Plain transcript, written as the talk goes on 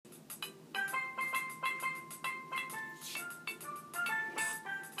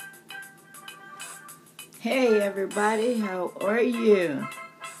Hey everybody, how are you?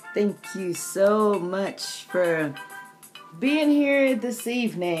 Thank you so much for being here this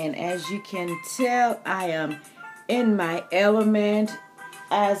evening. As you can tell, I am in my element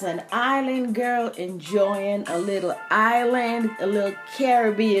as an island girl, enjoying a little island, a little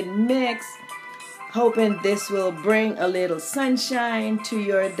Caribbean mix. Hoping this will bring a little sunshine to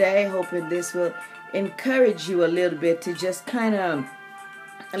your day. Hoping this will encourage you a little bit to just kind of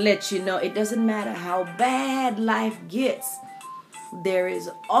let you know it doesn't matter how bad life gets. There is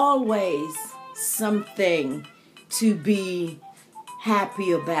always something to be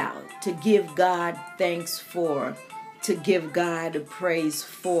happy about, to give God thanks for, to give God praise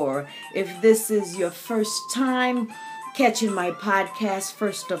for. If this is your first time catching my podcast,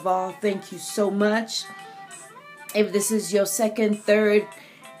 first of all, thank you so much. If this is your second, third,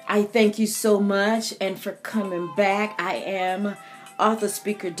 I thank you so much and for coming back. I am author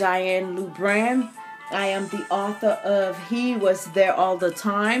speaker Diane Lubran. I am the author of He Was There All the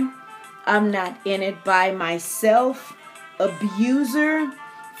Time, I'm Not In It By Myself, Abuser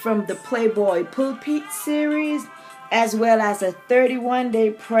from the Playboy Pulpit series, as well as a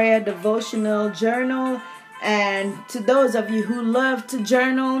 31-day prayer devotional journal. And to those of you who love to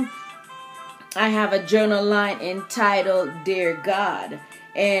journal, I have a journal line entitled Dear God.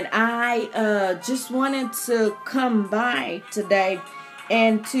 And I just wanted to come by today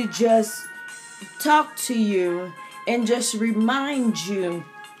and to just talk to you and just remind you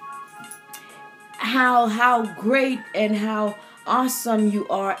how great and how awesome you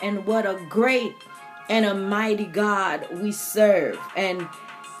are and what a great and a mighty God we serve. And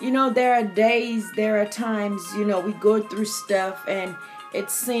you know, there are days, there are times, you know, we go through stuff and it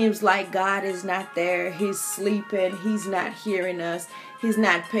seems like God is not there. He's sleeping. He's not hearing us. He's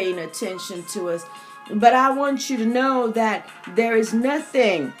not paying attention to us. But I want you to know that there is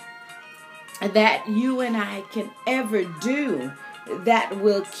nothing that you and I can ever do that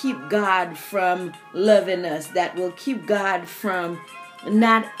will keep God from loving us, that will keep God from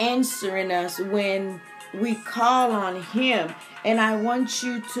not answering us when we call on Him. And I want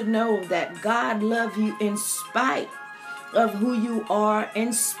you to know that God loves you in spite of who you are,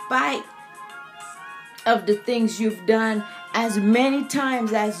 in spite of the things you've done, as many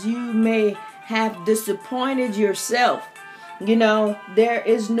times as you may have disappointed yourself. You know, there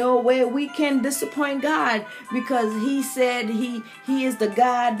is no way we can disappoint God, because He said He is the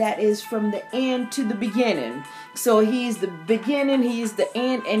God that is from the end to the beginning. So He's the beginning, He's the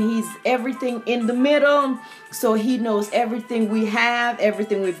end, and He's everything in the middle. So He knows everything we have,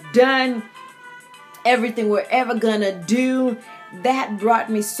 everything we've done, everything we're ever gonna do. That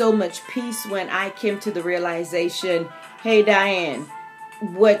brought me so much peace when I came to the realization, hey Diane,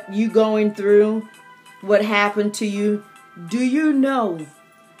 what you going through, what happened to you, do you know,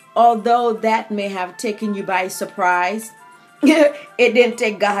 although that may have taken you by surprise, it didn't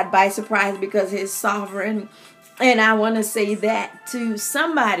take God by surprise, because He's sovereign. And I want to say that to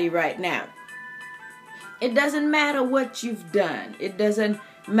somebody right now. It doesn't matter what you've done. It doesn't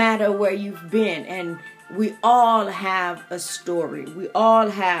matter where you've been. And we all have a story. We all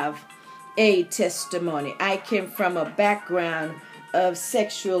have a testimony. I came from a background of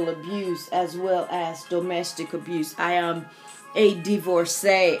sexual abuse as well as domestic abuse. I am a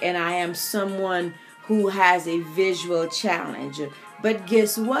divorcee, and I am someone who has a visual challenge. But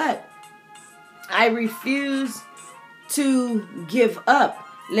guess what? I refuse to give up.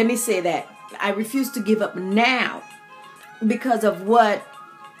 Let me say that. I refuse to give up now because of what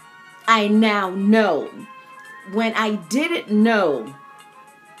I now know. When I didn't know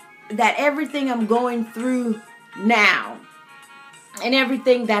that everything I'm going through now, and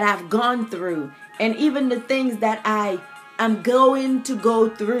everything that I've gone through, and even the things that I am going to go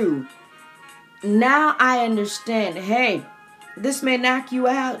through, now I understand, hey, this may knock you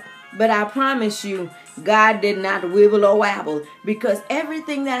out, but I promise you, God did not wibble or wabble, because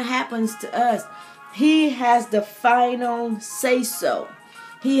everything that happens to us, He has the final say-so.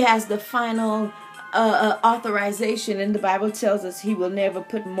 He has the final authorization, and the Bible tells us He will never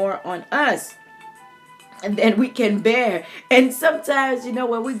put more on us and then we can bear. And sometimes, you know,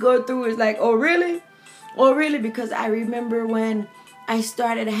 when we go through, it's like, oh really? Oh really? Because I remember when I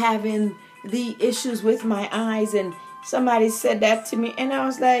started having the issues with my eyes, and somebody said that to me, and I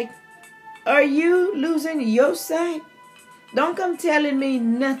was like, are you losing your sight? Don't come telling me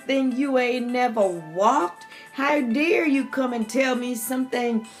nothing you ain't never walked. How dare you come and tell me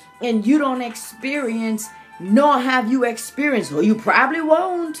something and you don't experience, nor have you experienced, or you probably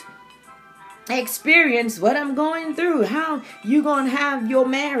won't. experience what I'm going through. How you gonna have your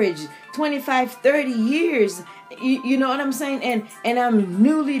marriage 25, 30 years? You know what I'm saying? And I'm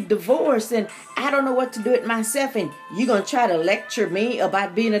newly divorced and I don't know what to do with myself. And you gonna try to lecture me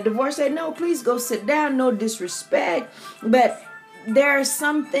about being a divorcee? No, please go sit down. No disrespect. But there are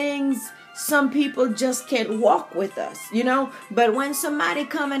some things some people just can't walk with us, you know. But when somebody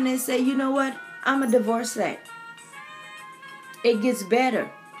come and they say, you know what, I'm a divorcee, it gets better.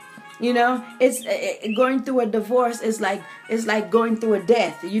 You know, it's going through a divorce is like going through a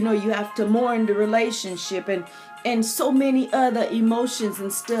death. You know, you have to mourn the relationship and so many other emotions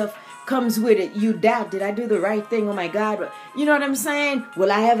and stuff comes with it. You doubt, did I do the right thing? Oh my God. You know what I'm saying?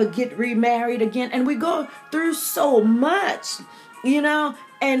 Will I ever get remarried again? And we go through so much, you know,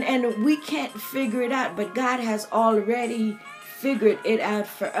 and we can't figure it out, but God has already figured it out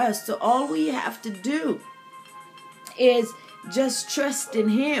for us. So all we have to do is just trust in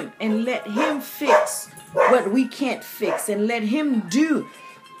Him and let Him fix what we can't fix and let Him do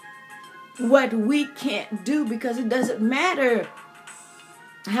what we can't do, because it doesn't matter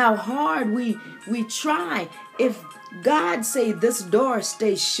how hard we try. If God say this door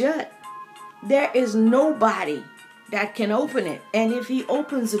stays shut, there is nobody that can open it. And if He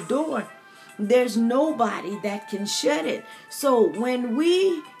opens a door, there's nobody that can shut it. So when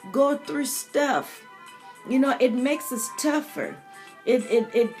we go through stuff, you know, it makes us tougher.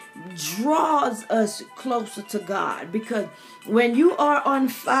 It draws us closer to God, because when you are on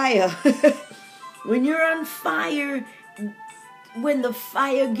fire, when you're on fire, when the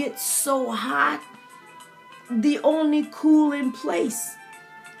fire gets so hot, the only cooling place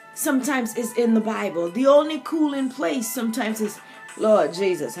sometimes is in the Bible. The only cooling place sometimes is, Lord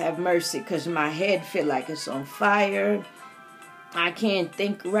Jesus, have mercy, because my head feel like it's on fire. I can't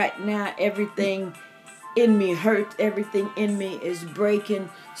think right now. Everything in me hurt. Everything in me is breaking.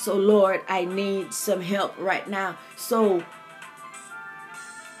 So Lord, I need some help right now. So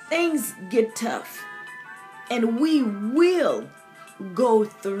things get tough, and we will go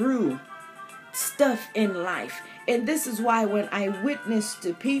through stuff in life. And this is why when I witness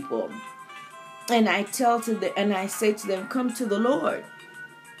to people and I say to them, come to the Lord,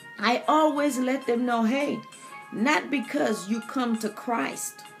 I always let them know, hey, not because you come to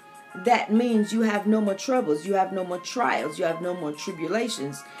Christ, that means you have no more troubles, you have no more trials, you have no more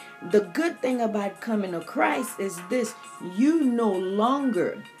tribulations. The good thing about coming to Christ is this: you no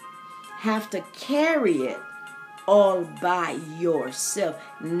longer have to carry it all by yourself.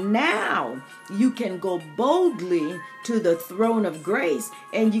 Now you can go boldly to the throne of grace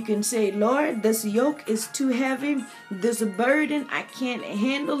and you can say, Lord, this yoke is too heavy, this burden, I can't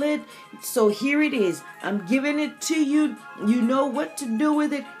handle it, so here it is, I'm giving it to you. You know what to do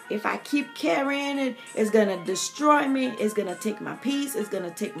with it. If I keep carrying it, it's going to destroy me. It's going to take my peace. It's going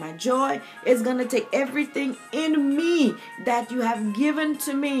to take my joy. It's going to take everything in me that you have given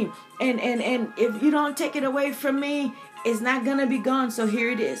to me. And if you don't take it away from me, it's not going to be gone. So here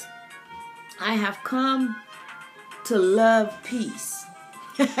it is. I have come to love peace.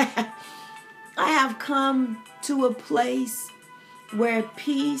 I have come to a place where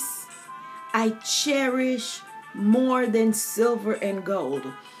peace I cherish more than silver and gold.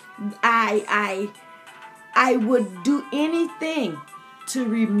 I would do anything to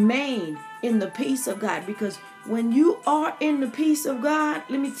remain in the peace of God, because when you are in the peace of God,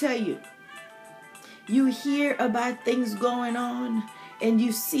 let me tell you, you hear about things going on and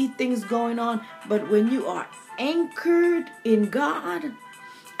you see things going on, but when you are anchored in God,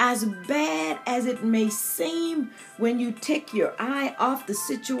 as bad as it may seem, when you take your eye off the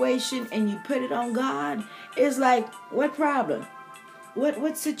situation and you put it on God, it's like, what problem?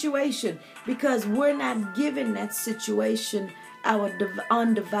 What situation? Because we're not giving that situation our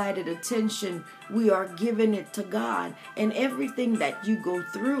undivided attention. We are giving it to God. And everything that you go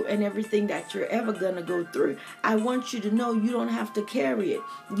through and everything that you're ever going to go through, I want you to know you don't have to carry it.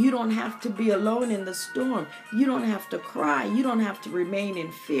 You don't have to be alone in the storm. You don't have to cry. You don't have to remain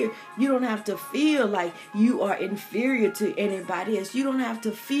in fear. You don't have to feel like you are inferior to anybody else. You don't have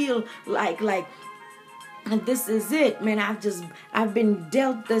to feel like and this is it, man. I've been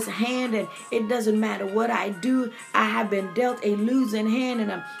dealt this hand, and it doesn't matter what I do. I have been dealt a losing hand,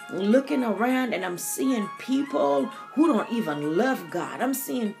 and I'm looking around and I'm seeing people who don't even love God. I'm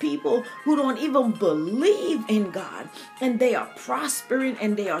seeing people who don't even believe in God, and they are prospering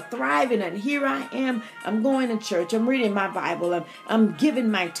and they are thriving. And here I am. I'm going to church. I'm reading my Bible. I'm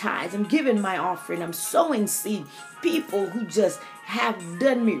giving my tithes. I'm giving my offering. I'm sowing seed. People who just have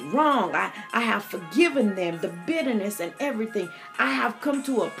done me wrong, I have forgiven them, the bitterness and everything. I have come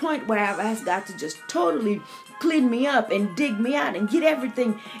to a point where I've asked God to just totally clean me up and dig me out and get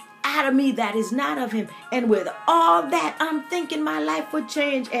everything out of me that is not of him. And with all that, I'm thinking my life would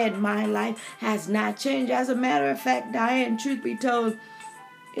change, and my life has not changed. As a matter of fact, Diane, truth be told,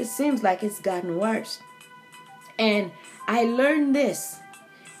 it seems like it's gotten worse. And I learned this: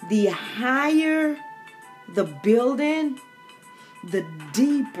 the higher the building, the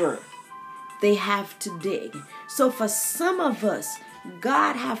deeper they have to dig. So for some of us,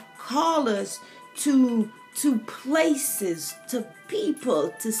 God have called us to places, to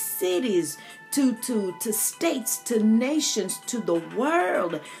people, to cities, to states, to nations, to the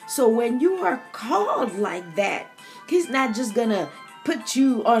world. So when you are called like that, he's not just gonna put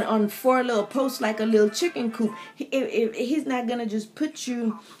you on 4 little posts like a little chicken coop. He's not gonna just put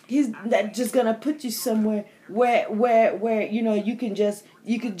you. He's not just gonna put you somewhere where you could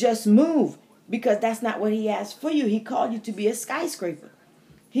just move, because that's not what he asked for you. He called you to be a skyscraper.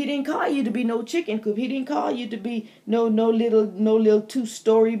 He didn't call you to be no chicken coop. He didn't call you to be no little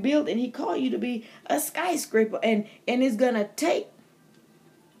 2-story building. He called you to be a skyscraper, and it's gonna take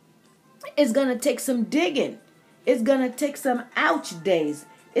some digging. It's going to take some ouch days.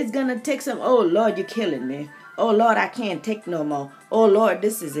 It's going to take some, oh, Lord, you're killing me. Oh, Lord, I can't take no more. Oh, Lord,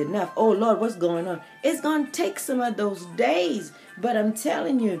 this is enough. Oh, Lord, what's going on? It's going to take some of those days. But I'm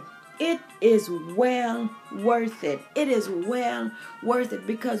telling you, it is well worth it. It is well worth it,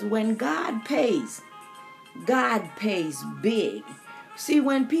 because when God pays big. See,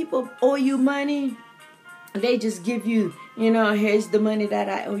 when people owe you money, they just give you, here's the money that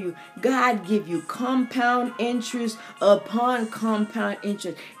I owe you. God give you compound interest upon compound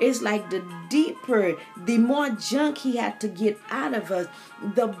interest. It's like the deeper, the more junk he had to get out of us,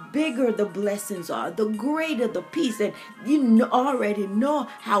 the bigger the blessings are, the greater the peace. And you already know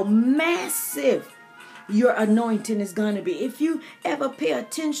how massive your anointing is going to be. If you ever pay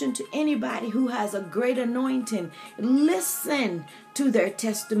attention to anybody who has a great anointing, listen to their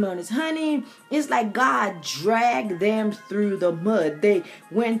testimonies. Honey, it's like God dragged them through the mud. They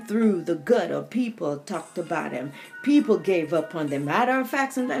went through the gutter. People talked about them. People gave up on them. Matter of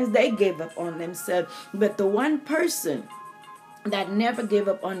fact, sometimes they gave up on themselves. But the one person that never gave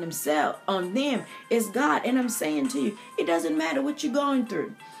up on them is God. And I'm saying to you, it doesn't matter what you're going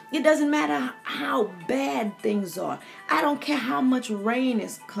through. It doesn't matter how bad things are. I don't care how much rain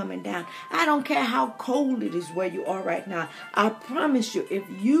is coming down. I don't care how cold it is where you are right now. I promise you, if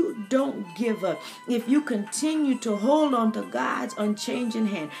you don't give up, if you continue to hold on to God's unchanging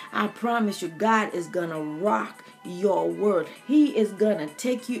hand, I promise you, God is going to rock your world. He is going to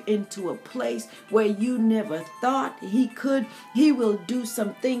take you into a place where you never thought he could. He will do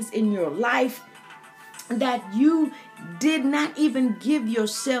some things in your life that you did not even give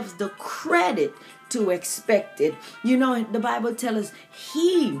yourselves the credit to expect it. The Bible tells us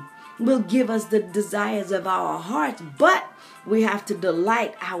he will give us the desires of our hearts, but we have to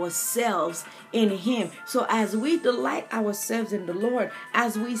delight ourselves in him. So as we delight ourselves in the Lord,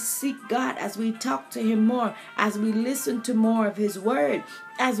 as we seek God, as we talk to him more, as we listen to more of his word,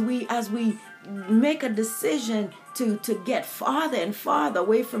 as we make a decision to get farther and farther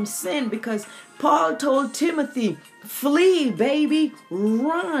away from sin, because Paul told Timothy, flee, baby,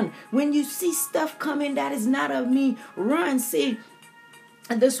 run. When you see stuff coming that is not of me, run. See,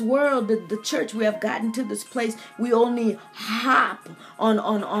 this world, the church, we have gotten to this place, we only hop on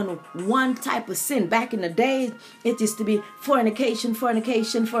one type of sin. Back in the days, it used to be fornication.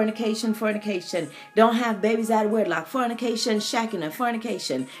 Don't have babies out of wedlock. Fornication, shacking,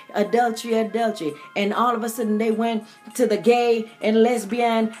 fornication, adultery. And all of a sudden they went to the gay and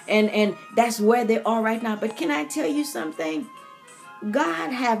lesbian, and that's where they are right now. But can I tell you something?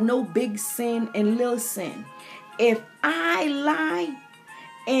 God have no big sin and little sin. If I lie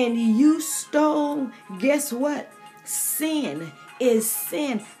and you stole, guess what? Sin is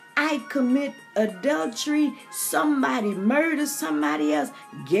sin. I commit adultery, somebody murders somebody else.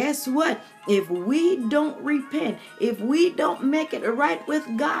 Guess what? If we don't repent, if we don't make it right with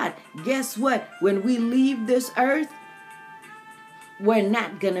God, guess what? When we leave this earth, we're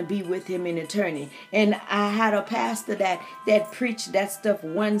not going to be with him in eternity. And I had a pastor that preached that stuff,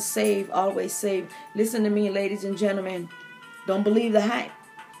 once saved, always saved. Listen to me, ladies and gentlemen. Don't believe the hype.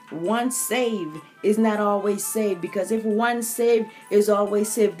 Once saved is not always saved, because if one saved is always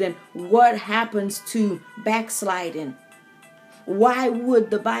saved, then what happens to backsliding? Why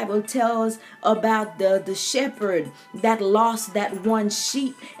would the Bible tell us about the shepherd that lost that one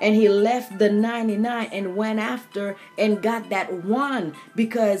sheep, and he left the 99 and went after and got that one?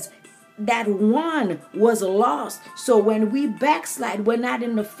 Because that one was lost. So when we backslide, we're not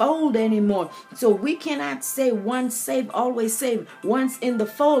in the fold anymore. So we cannot say once saved, always saved. Once in the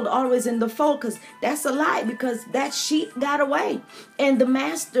fold, always in the fold, because that's a lie, because that sheep got away. And the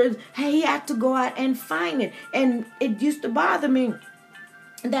master, he had to go out and find it. And it used to bother me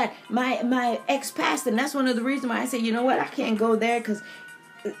that my ex-pastor, and that's one of the reasons why I say, you know what, I can't go there, because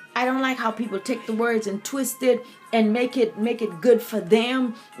I don't like how people take the words and twist it and make it good for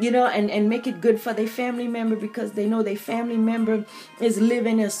them, and make it good for their family member, because they know their family member is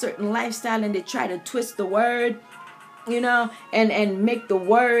living a certain lifestyle, and they try to twist the word, and make the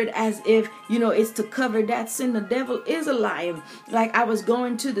word as if, it's to cover that sin. The devil is a liar. Like, I was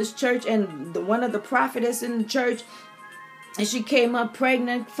going to this church, and one of the prophetess in the church, and she came up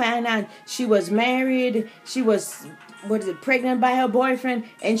pregnant, found out she was married. She was, pregnant by her boyfriend,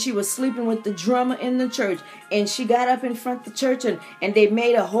 and she was sleeping with the drummer in the church. And she got up in front of the church, and they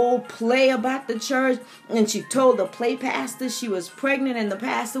made a whole play about the church. And she told the play pastor she was pregnant, and the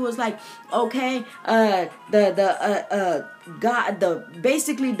pastor was like, okay,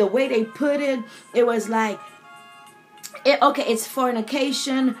 basically the way they put it, it was like, it's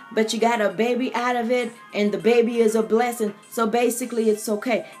fornication, but you got a baby out of it, and the baby is a blessing. So basically, it's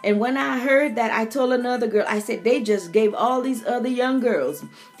okay. And when I heard that, I told another girl, I said, they just gave all these other young girls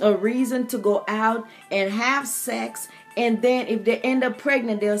a reason to go out and have sex. And then if they end up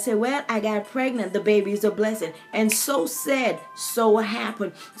pregnant, they'll say, well, I got pregnant. The baby is a blessing. And so said, so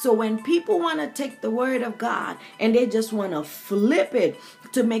happened. So when people want to take the word of God and they just want to flip it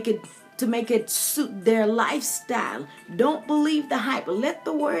to make it suit their lifestyle, don't believe the hype. Let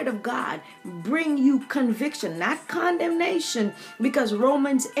the word of God bring you conviction, not condemnation, because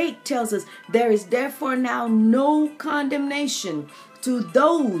Romans 8 tells us there is therefore now no condemnation to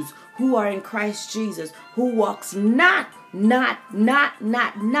those who are in Christ Jesus, who walks not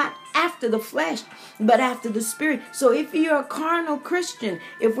after the flesh, but after the Spirit. So if you're a carnal Christian,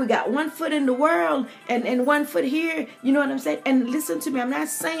 if we got one foot in the world and one foot here, you know what I'm saying? And listen to me, I'm not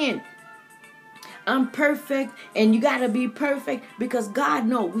saying I'm perfect and you got to be perfect, because God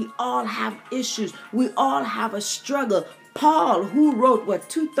knows we all have issues. We all have a struggle. Paul, who wrote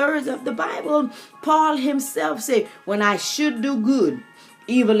 2/3 of the Bible, Paul himself said, when I should do good,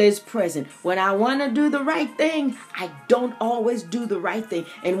 evil is present. When I want to do the right thing, I don't always do the right thing.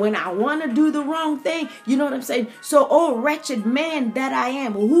 And when I want to do the wrong thing, you know what I'm saying? So, oh, wretched man that I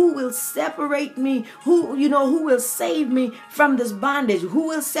am, who will separate me? Who will save me from this bondage? Who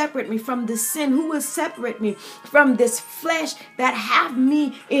will separate me from this sin? Who will separate me from this flesh that have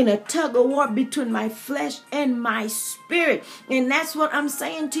me in a tug of war between my flesh and my spirit? And that's what I'm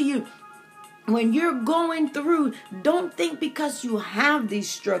saying to you. When you're going through, don't think because you have these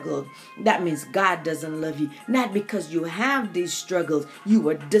struggles, that means God doesn't love you. Not because you have these struggles, you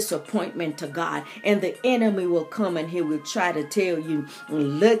are disappointment to God. And the enemy will come and he will try to tell you,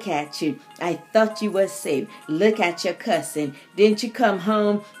 look at you. I thought you were saved. Look at your cussing. Didn't you come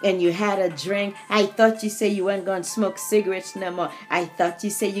home and you had a drink? I thought you said you weren't going to smoke cigarettes no more. I thought you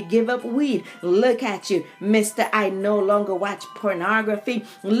said you give up weed. Look at you, Mr. I no longer watch pornography.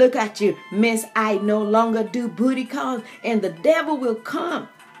 Look at you, Miss I no longer do booty calls. And the devil will come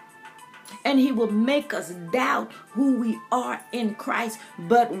and he will make us doubt who we are in Christ.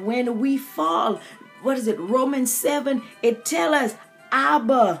 But when we fall, Romans 7, it tells us,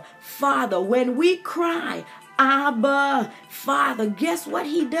 Abba, Father. When we cry, Abba, Father, guess what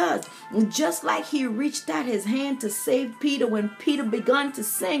he does? Just like he reached out his hand to save Peter when Peter began to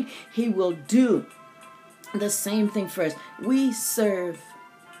sing, he will do the same thing for us. We serve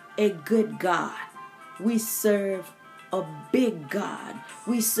a good God. We serve a big God.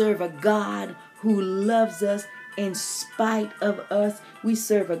 We serve a God who loves us in spite of us. We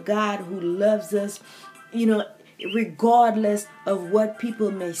serve a God who loves us, regardless of what people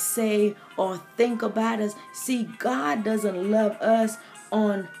may say or think about us. See, God doesn't love us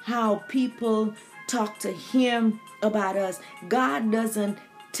on how people talk to him about us. God doesn't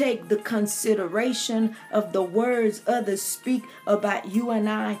take the consideration of the words others speak about you and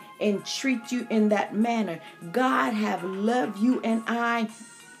I and treat you in that manner. God have loved you and I,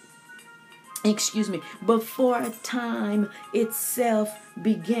 before time itself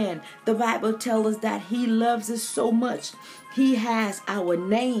began. The Bible tells us that he loves us so much. He has our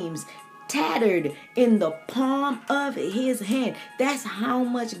names tattered in the palm of his hand. That's how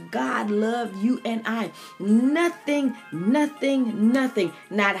much God loved you and I. Nothing,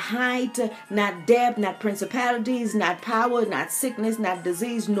 not height, not depth, not principalities, not power, not sickness, not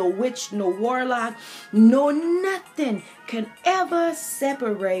disease, no witch, no warlock, nothing can ever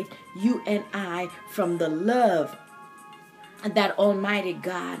separate you and I from the love that Almighty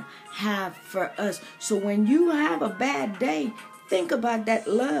God have for us. So when you have a bad day, think about that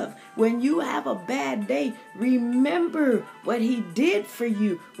love. When you have a bad day, remember what He did for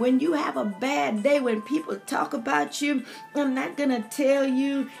you. When you have a bad day, when people talk about you, I'm not going to tell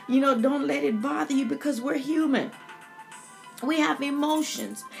you, don't let it bother you, because we're human. We have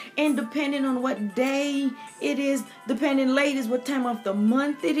emotions, and depending on what day it is, depending, ladies, what time of the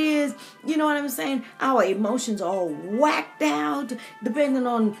month it is, you know what I'm saying? Our emotions are all whacked out, depending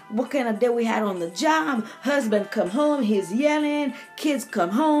on what kind of day we had on the job. Husband come home, he's yelling. Kids come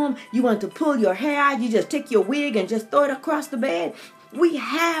home, you want to pull your hair out, you just take your wig and just throw it across the bed. We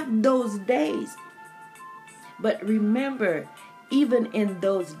have those days. But remember, even in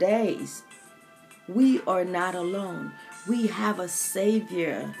those days, we are not alone. We have a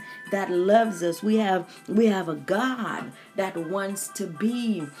Savior that loves us. We have a God that wants to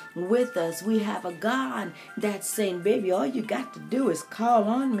be with us. We have a God that's saying, baby, all you got to do is call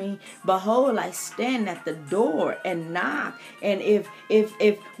on me. Behold, I stand at the door and knock. And if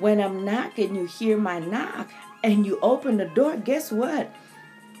when I'm knocking, you hear my knock and you open the door, guess what?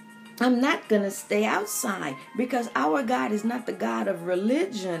 I'm not going to stay outside, because our God is not the God of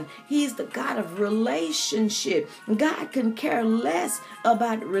religion. He's the God of relationship. God can care less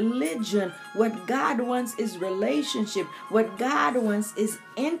about religion. What God wants is relationship. What God wants is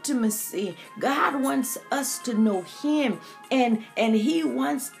intimacy. God wants us to know Him, and He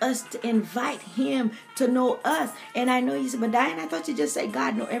wants us to invite Him to know us. And I know you said, but Diane, I thought you just said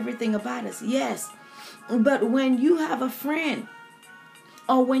God know everything about us. Yes, but when you have a friend,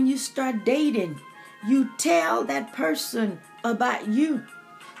 or when you start dating, you tell that person about you.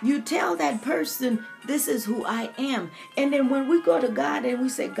 You tell that person, this is who I am. And then when we go to God and we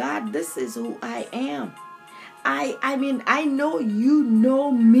say, God, this is who I am. I mean, I know you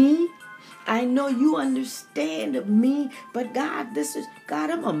know me. I know you understand me. But God,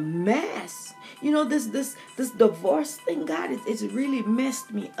 I'm a mess. This divorce thing, God, it's really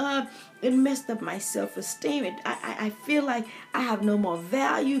messed me up. It messed up my self-esteem. I feel like I have no more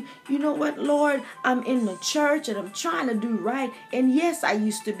value. You know what, Lord? I'm in the church and I'm trying to do right. And yes, I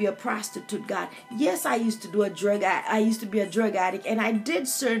used to be a prostitute, God. Yes, I used to do I used to be a drug addict, and I did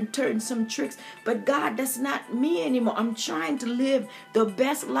turn some tricks. But God, that's not me anymore. I'm trying to live the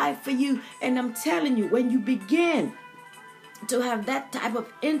best life for you. And I'm telling you, when you begin to have that type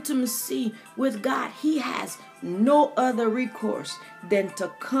of intimacy with God, He has no other recourse than to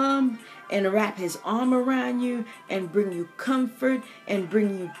come and wrap His arm around you and bring you comfort and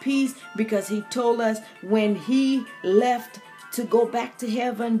bring you peace, because He told us when He left to go back to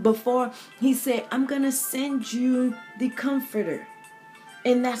heaven, before He said, I'm going to send you the Comforter.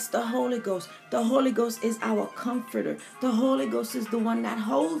 And that's the Holy Ghost. The Holy Ghost is our comforter. The Holy Ghost is the one that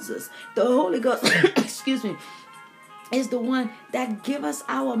holds us. The Holy Ghost, excuse me, is the one that give us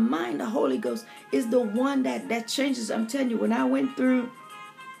our mind. The Holy Ghost is the one that changes. I'm telling you, when I went through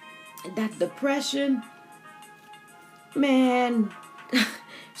that depression, man,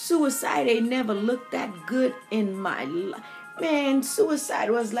 suicide ain't never looked that good in my life. Man,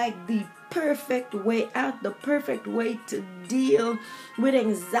 suicide was like the perfect way out, the perfect way to deal with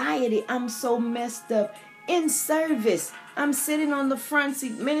anxiety. I'm so messed up. In service, I'm sitting on the front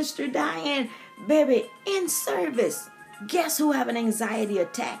seat. Minister Diane, baby, in service. Guess who have an anxiety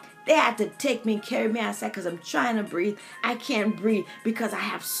attack? They had to take me and carry me outside because I'm trying to breathe. I can't breathe because I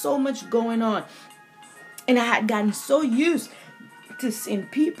have so much going on. And I had gotten so used to seeing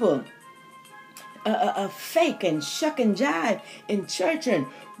people fake and shuck and jive in church, and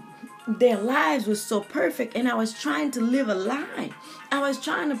their lives were so perfect. And I was trying to live a lie. I was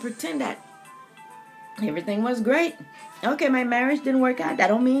trying to pretend that everything was great. Okay, my marriage didn't work out. That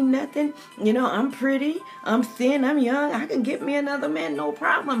don't mean nothing. I'm pretty, I'm thin, I'm young. I can get me another man, no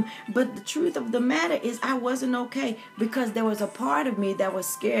problem. But the truth of the matter is I wasn't okay, because there was a part of me that was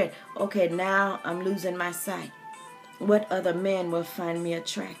scared. Okay, now I'm losing my sight. What other man will find me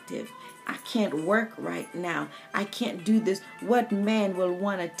attractive? I can't work right now. I can't do this. What man will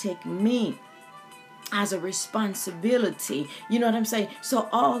want to take me as a responsibility? You know what I'm saying? So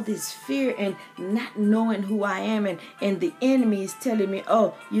all this fear and not knowing who I am, and the enemy is telling me,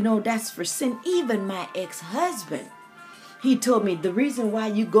 oh, that's for sin. Even my ex-husband, he told me the reason why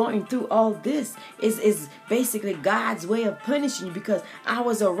you going through all this is basically God's way of punishing you, because I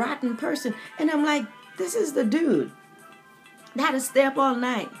was a rotten person. And I'm like, this is the dude that'll stay up all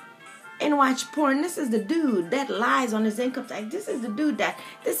night and watch porn. This is the dude that lies on his income tax. This is the dude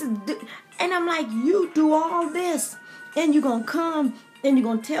and I'm like, you do all this, and you're going to come and you're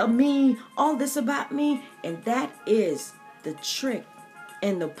going to tell me all this about me? And that is the trick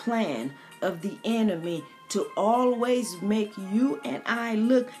and the plan of the enemy, to always make you and I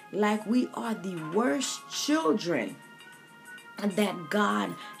look like we are the worst children that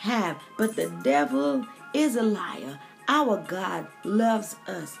God have. But the devil is a liar. Our God loves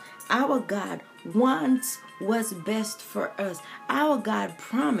us. Our God wants what's best for us. Our God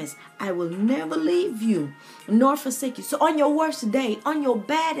promised, I will never leave you nor forsake you. So on your worst day, on your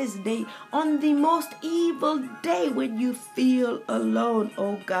baddest day, on the most evil day when you feel alone,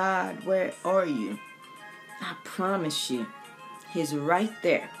 oh God, where are you? I promise you, He's right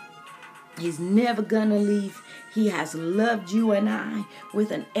there. He's never gonna leave. He has loved you and I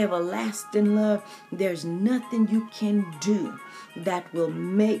with an everlasting love. There's nothing you can do that will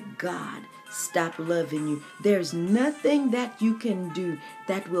make God stop loving you. There's nothing that you can do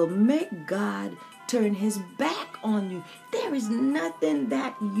that will make God turn His back on you. There is nothing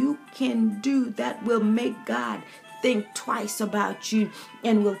that you can do that will make God think twice about you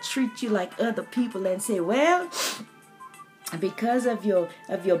and will treat you like other people and say, well, because of your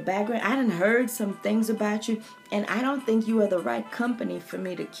background, I done heard some things about you, and I don't think you are the right company for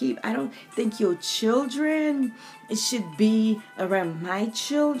me to keep. I don't think your children should be around my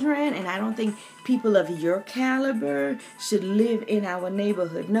children, and I don't think people of your caliber should live in our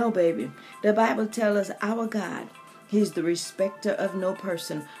neighborhood. No, baby. The Bible tells us our God, He's the respecter of no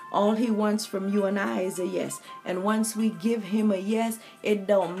person. All He wants from you and I is a yes. And once we give Him a yes, it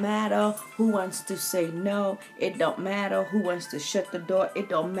don't matter who wants to say no. It don't matter who wants to shut the door. It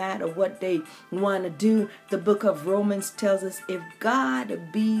don't matter what they want to do. The book of Romans tells us, if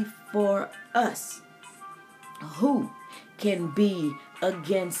God be for us, who can be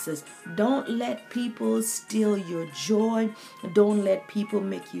against us? Don't let people steal your joy. Don't let people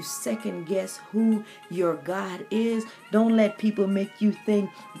make you second guess who your God is. Don't let people make you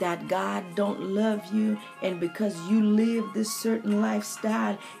think that God don't love you, and because you live this certain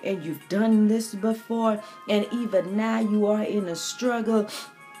lifestyle and you've done this before, and even now you are in a struggle,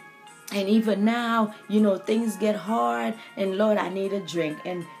 and even now, things get hard, and Lord, I need a drink.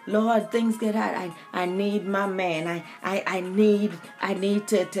 And Lord, things get hard. I need my man. I need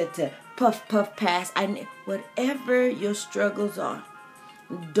to puff pass. Whatever your struggles are,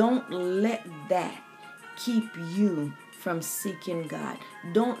 don't let that keep you from seeking God.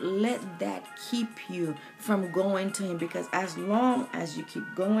 Don't let that keep you from going to Him, because as long as you keep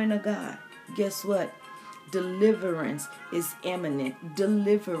going to God, guess what? Deliverance is imminent.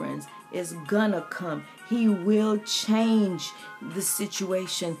 Deliverance is gonna come. He will change the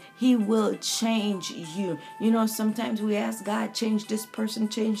situation. He will change you. Sometimes we ask God, change this person,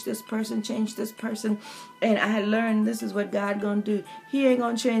 change this person, change this person. And I learned this is what God gonna do. He ain't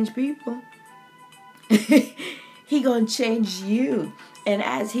gonna change people. He gonna change you. And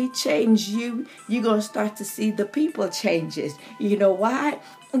as He change you, you're gonna start to see the people changes. You know why?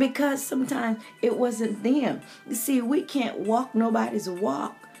 Because sometimes it wasn't them. You see, we can't walk nobody's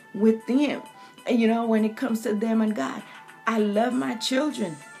walk with them. When it comes to them and God, I love my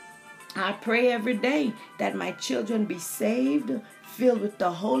children. I pray every day that my children be saved, filled with the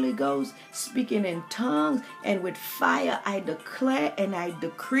Holy Ghost, speaking in tongues, and with fire I declare and I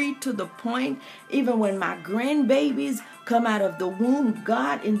decree to the point, even when my grandbabies come out of the womb,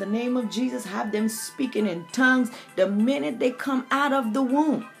 God, in the name of Jesus, have them speaking in tongues the minute they come out of the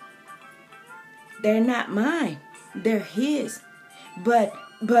womb. They're not mine. They're His. But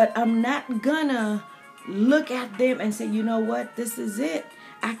I'm not gonna look at them and say, you know what, this is it.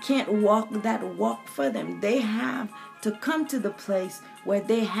 I can't walk that walk for them. They have to come to the place where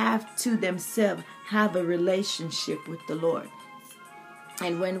they have to themselves have a relationship with the Lord.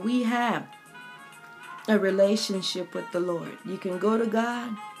 And when we have a relationship with the Lord, you can go to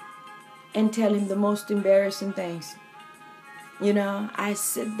God and tell Him the most embarrassing things. I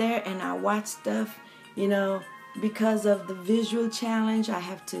sit there and I watch stuff, because of the visual challenge. I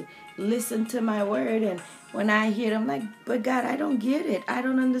have to listen to my word, and when I hear it, I'm like, but God, I don't get it. I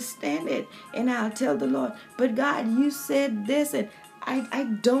don't understand it. And I'll tell the Lord, but God, you said this, and I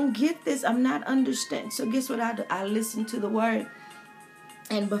don't get this. I'm not understanding. So guess what I do? I listen to the word.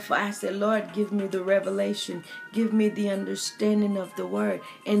 And before I say, Lord, give me the revelation, give me the understanding of the word.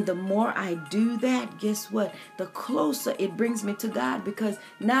 And the more I do that, guess what? The closer it brings me to God, because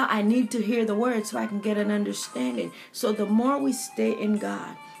now I need to hear the word so I can get an understanding. So the more we stay in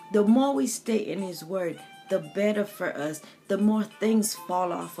God, the more we stay in His word, the better for us. The more things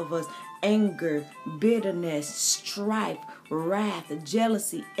fall off of us. Anger, bitterness, strife, wrath,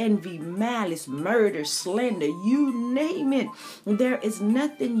 jealousy, envy, malice, murder, slander, you name it. There is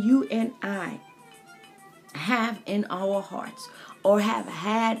nothing you and I have in our hearts or have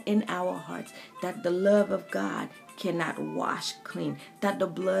had in our hearts that the love of God cannot wash clean, that the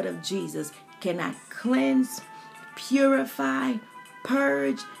blood of Jesus cannot cleanse, purify,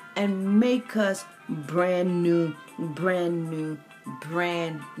 purge, and make us brand new, brand new,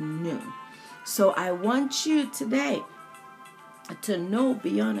 brand new. So I want you today to know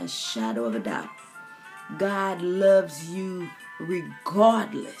beyond a shadow of a doubt, God loves you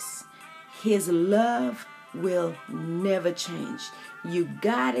regardless. His love will never change. You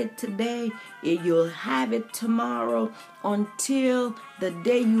got it today, and you'll have it tomorrow until the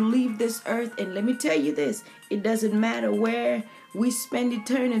day you leave this earth. And let me tell you this, it doesn't matter where we spend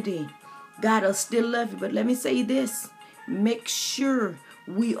eternity. God will still love you. But let me say this, make sure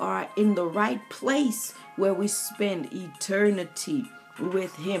we are in the right place where we spend eternity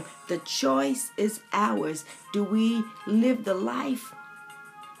with Him. The choice is ours. Do we live the life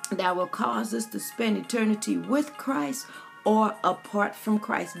that will cause us to spend eternity with Christ or apart from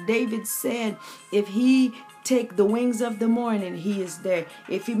Christ? David said, if he take the wings of the morning, He is there.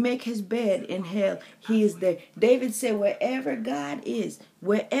 If He make His bed in hell, He is there. David said, wherever God is,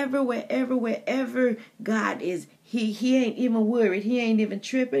 wherever God is, he ain't even worried. He ain't even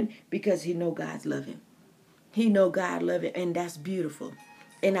tripping, because he know God's love him. He know God love him, and that's beautiful.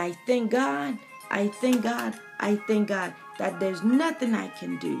 And I thank God that there's nothing I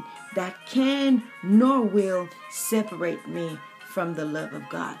can do that can nor will separate me from the love of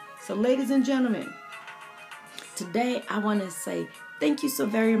God. So ladies and gentlemen, today I want to say thank you so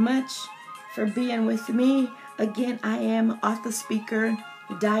very much for being with me. Again, I am author speaker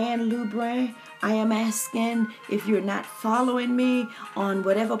Diane Lubre. I am asking, if you're not following me on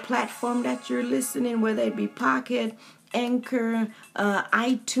whatever platform that you're listening, whether it be Pocket, Anchor,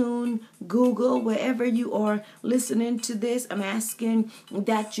 iTunes, Google, wherever you are listening to this, I'm asking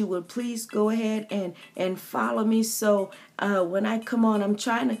that you will please go ahead and follow me. So when I come on,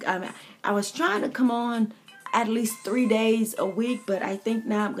 I was trying to come on at least 3 days a week, but I think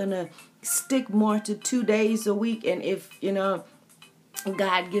now I'm gonna stick more to 2 days a week. And if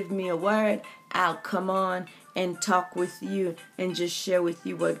God give me a word, I'll come on and talk with you and just share with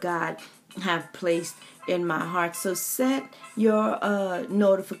you what God have placed in my heart. So set your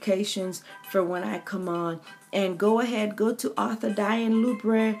notifications for when I come on, and go ahead, go to author Diane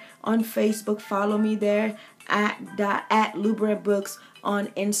Lubre on Facebook. Follow me there at Lubre Books on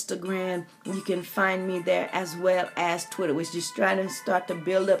Instagram. You can find me there, as well as Twitter. We're just trying to start to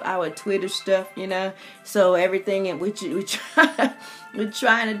build up our Twitter stuff, so everything, and we're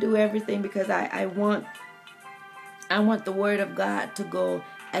trying to do everything, because I want the word of God to go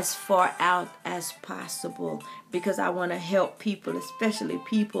as far out as possible, because I want to help people, especially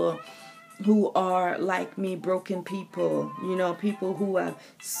people who are like me, broken people, people who have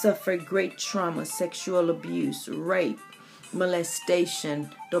suffered great trauma, sexual abuse, rape, molestation,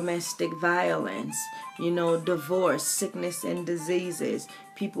 domestic violence, divorce, sickness and diseases,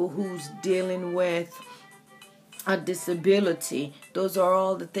 people who's dealing with a disability. Those are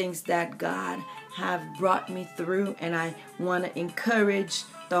all the things that God have brought me through, and I want to encourage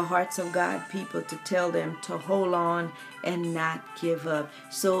the hearts of God people to tell them to hold on and not give up.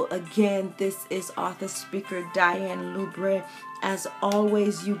 So again, this is author speaker Diane Lubre. As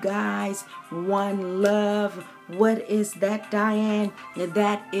always, you guys, one love. What is that, Diane?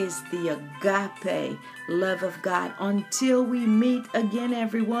 That is the agape love of God. Until we meet again,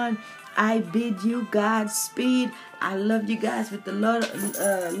 everyone, I bid you Godspeed. I love you guys with the love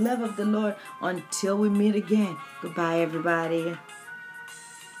of the Lord. Until we meet again. Goodbye, everybody.